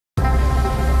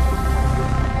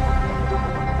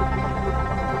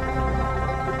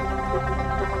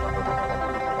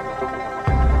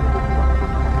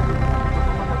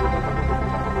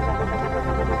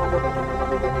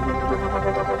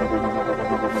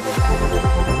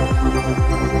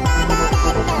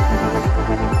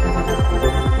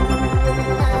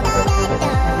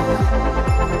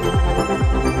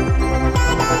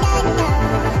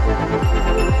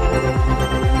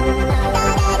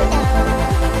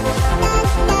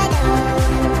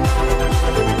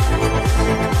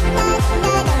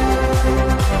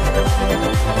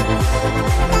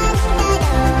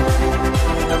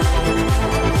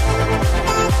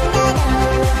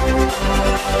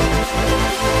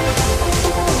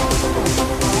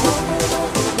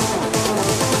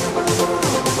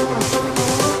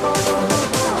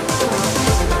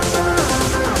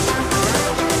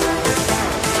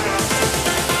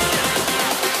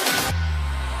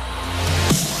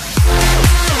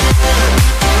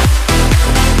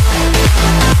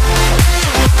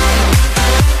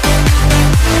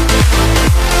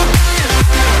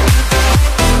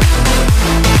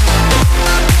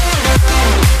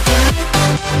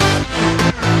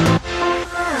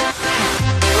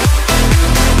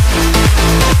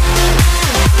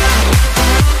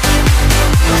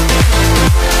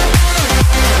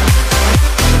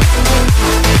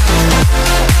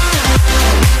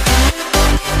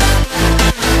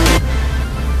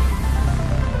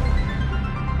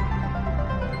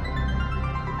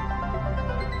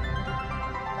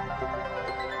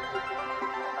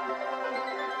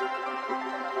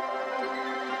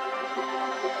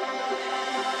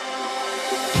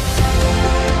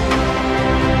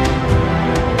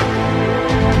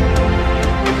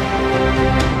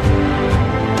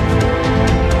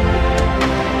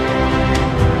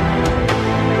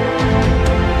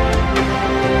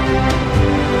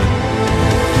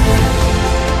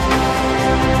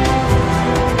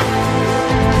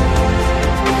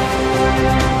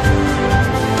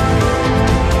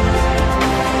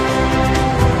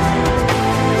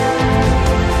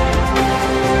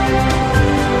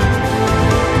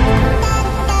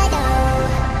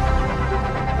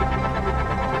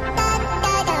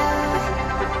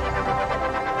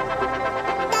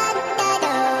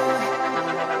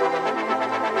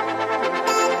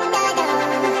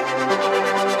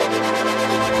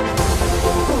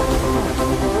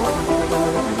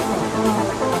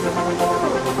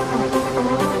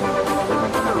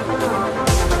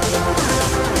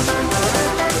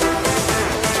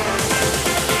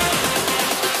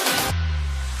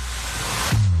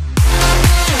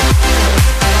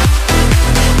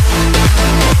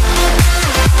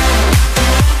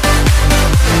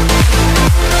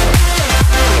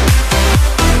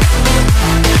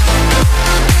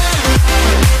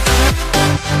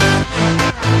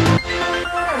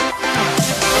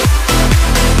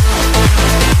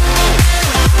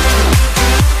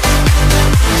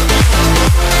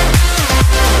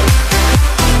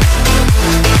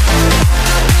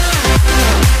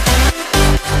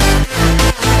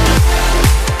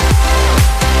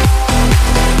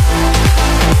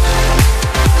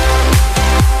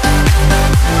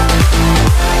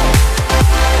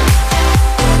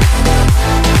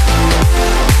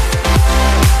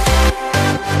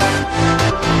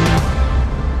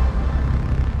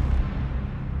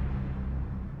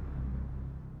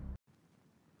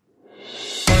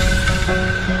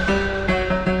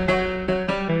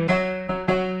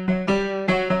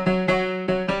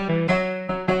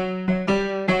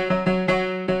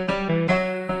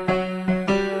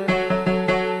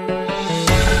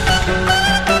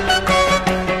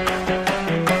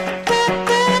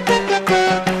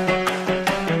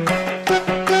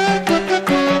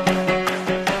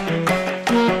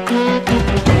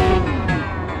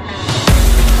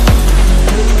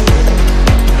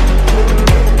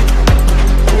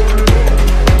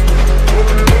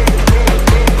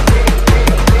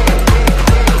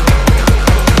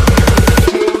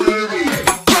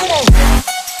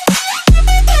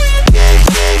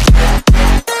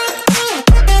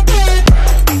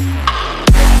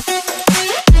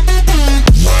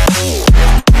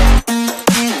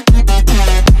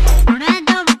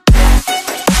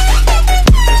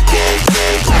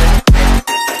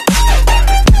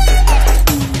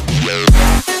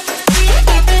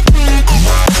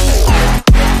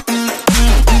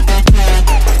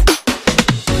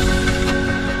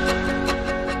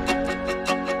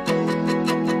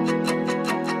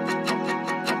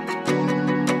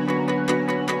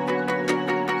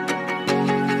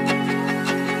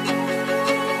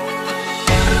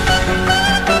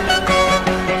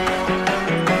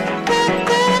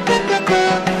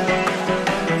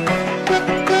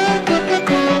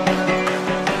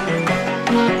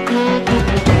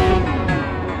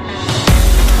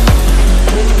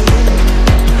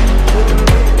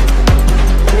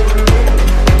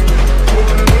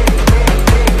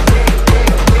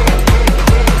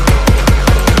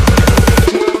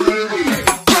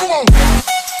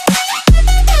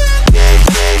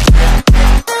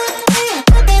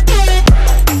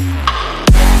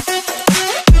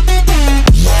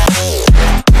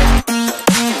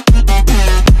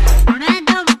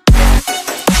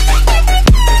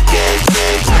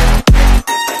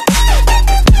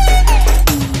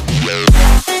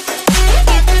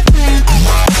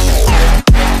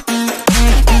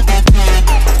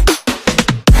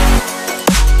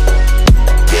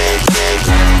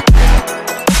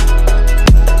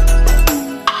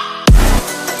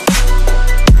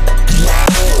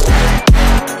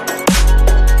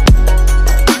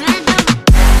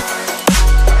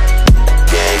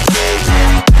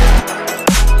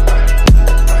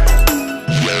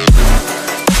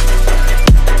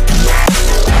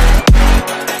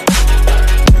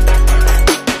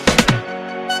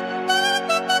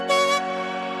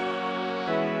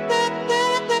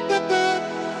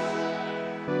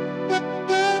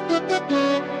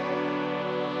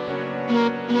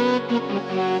The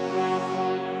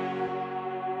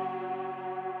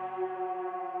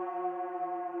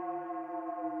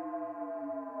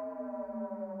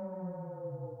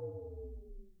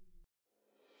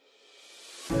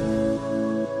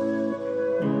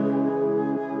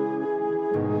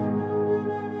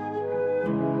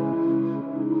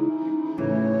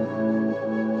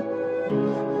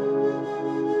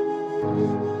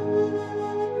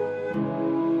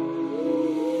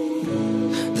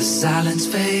silence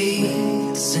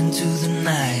fades into the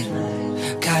night.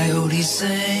 Coyotes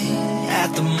sing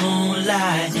at the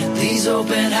moonlight. These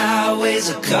open highways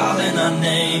are calling our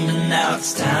name, and now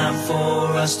it's time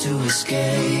for us to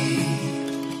escape.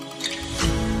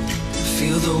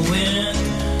 Feel the wind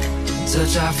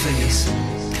touch our face.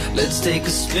 Let's take a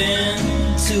spin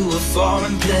to a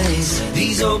foreign place.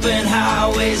 These open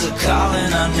highways are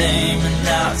calling our name, and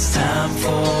now it's time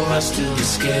for us to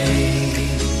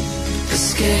escape.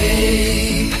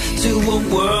 Escape to a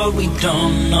world we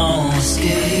don't know.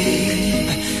 Escape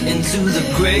into the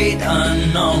great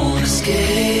unknown.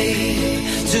 Escape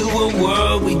to a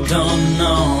world we don't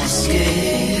know.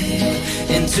 Escape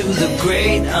into the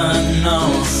great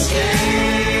unknown. Escape,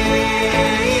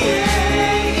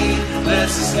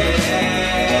 let's escape.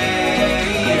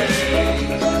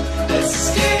 Let's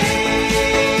escape.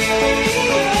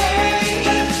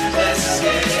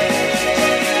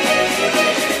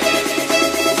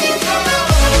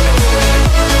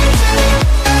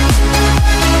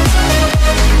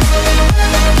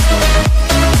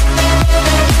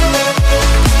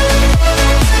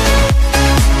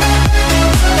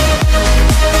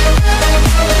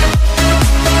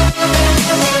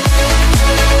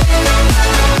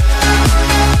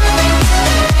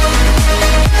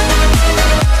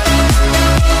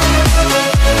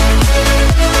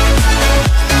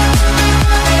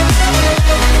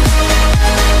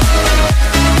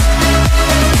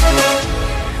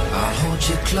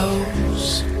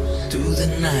 Close through the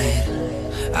night.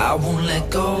 I won't let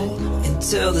go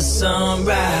until the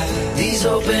sunrise. These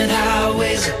open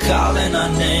highways are calling our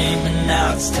name, and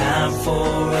now it's time for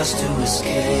us to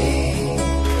escape.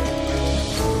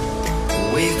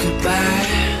 Wave goodbye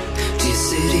to your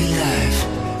city life,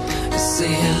 and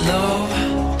say hello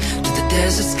to the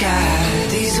desert sky.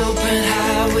 These open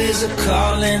highways are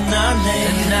calling our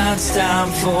name, and now it's time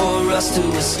for us to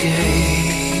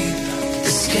escape.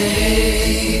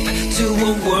 Escape to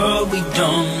a world we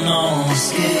don't know.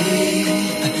 Escape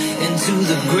into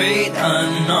the great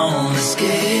unknown.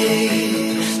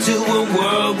 Escape to a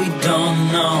world we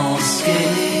don't know.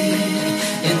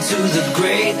 Escape into the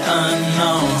great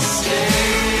unknown. Escape.